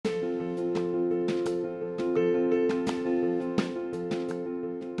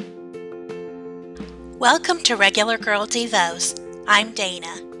Welcome to Regular Girl Devos. I'm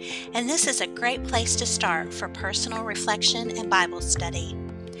Dana, and this is a great place to start for personal reflection and Bible study.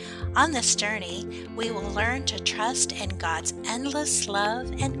 On this journey, we will learn to trust in God's endless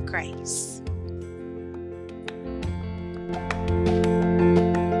love and grace.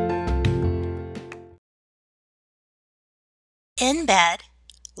 In bed,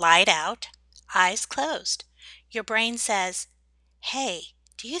 light out, eyes closed, your brain says, "Hey,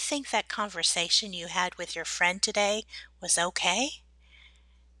 do you think that conversation you had with your friend today was okay?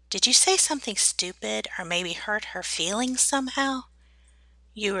 Did you say something stupid or maybe hurt her feelings somehow?"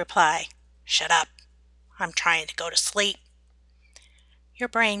 You reply, "Shut up. I'm trying to go to sleep." Your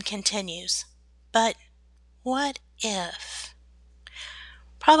brain continues, "But what if?"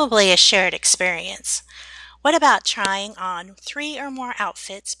 Probably a shared experience. What about trying on 3 or more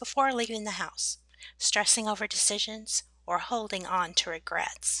outfits before leaving the house, stressing over decisions, or holding on to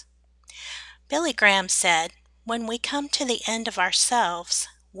regrets? Billy Graham said, "When we come to the end of ourselves,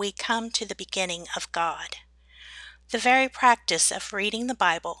 we come to the beginning of God." The very practice of reading the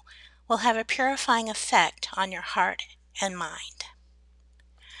Bible will have a purifying effect on your heart and mind.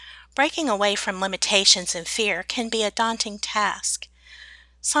 Breaking away from limitations and fear can be a daunting task.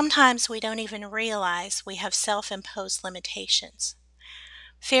 Sometimes we don't even realize we have self-imposed limitations.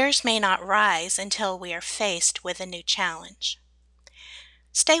 Fears may not rise until we are faced with a new challenge.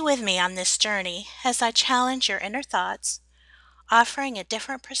 Stay with me on this journey as I challenge your inner thoughts, offering a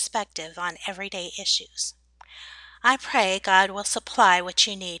different perspective on everyday issues. I pray God will supply what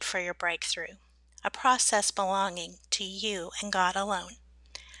you need for your breakthrough, a process belonging to you and God alone.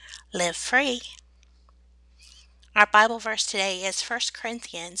 Live free. Our Bible verse today is 1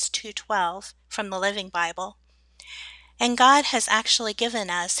 Corinthians 2:12 from the Living Bible. And God has actually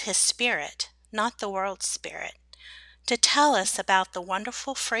given us His Spirit, not the world's spirit, to tell us about the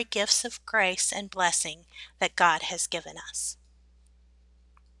wonderful free gifts of grace and blessing that God has given us.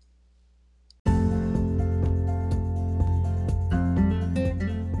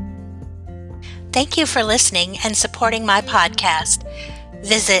 Thank you for listening and supporting my podcast.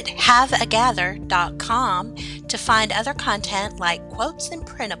 Visit haveagather.com to find other content like quotes and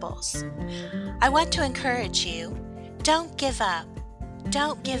printables. I want to encourage you, don't give up,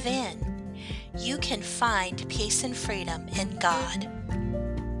 don't give in. You can find peace and freedom in God.